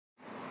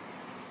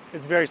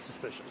It's very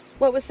suspicious.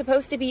 What was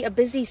supposed to be a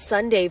busy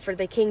Sunday for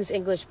the King's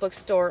English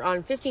bookstore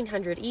on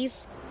 1500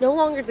 East, no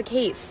longer the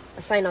case.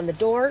 A sign on the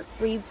door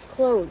reads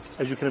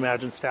closed. As you can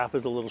imagine, staff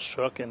is a little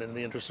shook, and in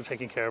the interest of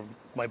taking care of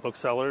my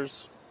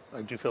booksellers,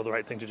 I do feel the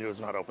right thing to do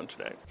is not open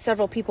today.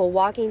 Several people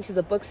walking to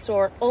the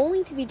bookstore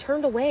only to be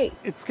turned away.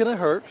 It's going to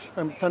hurt.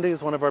 Sunday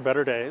is one of our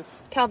better days.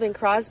 Calvin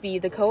Crosby,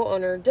 the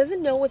co-owner,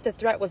 doesn't know if the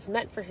threat was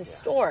meant for his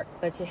store,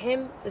 but to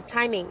him, the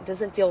timing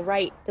doesn't feel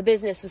right. The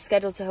business was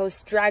scheduled to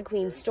host Drag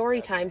Queen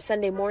Storytime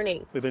Sunday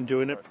morning. We've been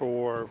doing it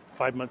for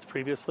 5 months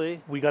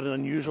previously. We got an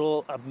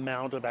unusual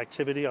amount of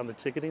activity on the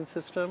ticketing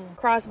system.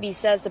 Crosby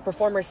says the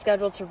performer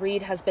scheduled to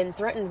read has been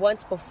threatened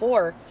once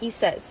before. He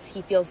says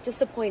he feels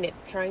disappointed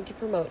trying to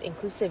promote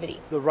inclusivity.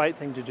 The right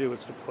thing to do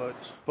is to put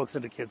books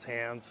into kids'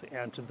 hands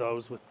and to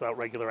those without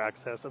regular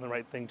access, and the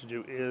right thing to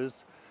do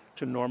is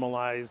to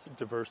normalize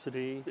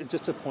diversity. It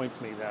just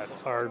disappoints me that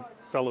our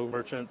fellow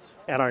merchants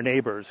and our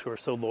neighbors who are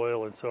so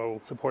loyal and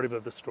so supportive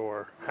of the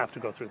store have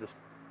to go through this.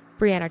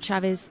 Brianna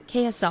Chavez,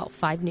 KSL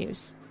 5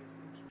 News.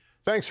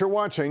 Thanks for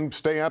watching.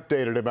 Stay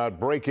updated about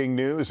breaking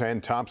news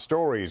and top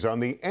stories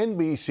on the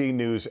NBC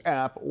News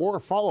app or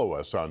follow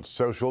us on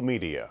social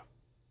media.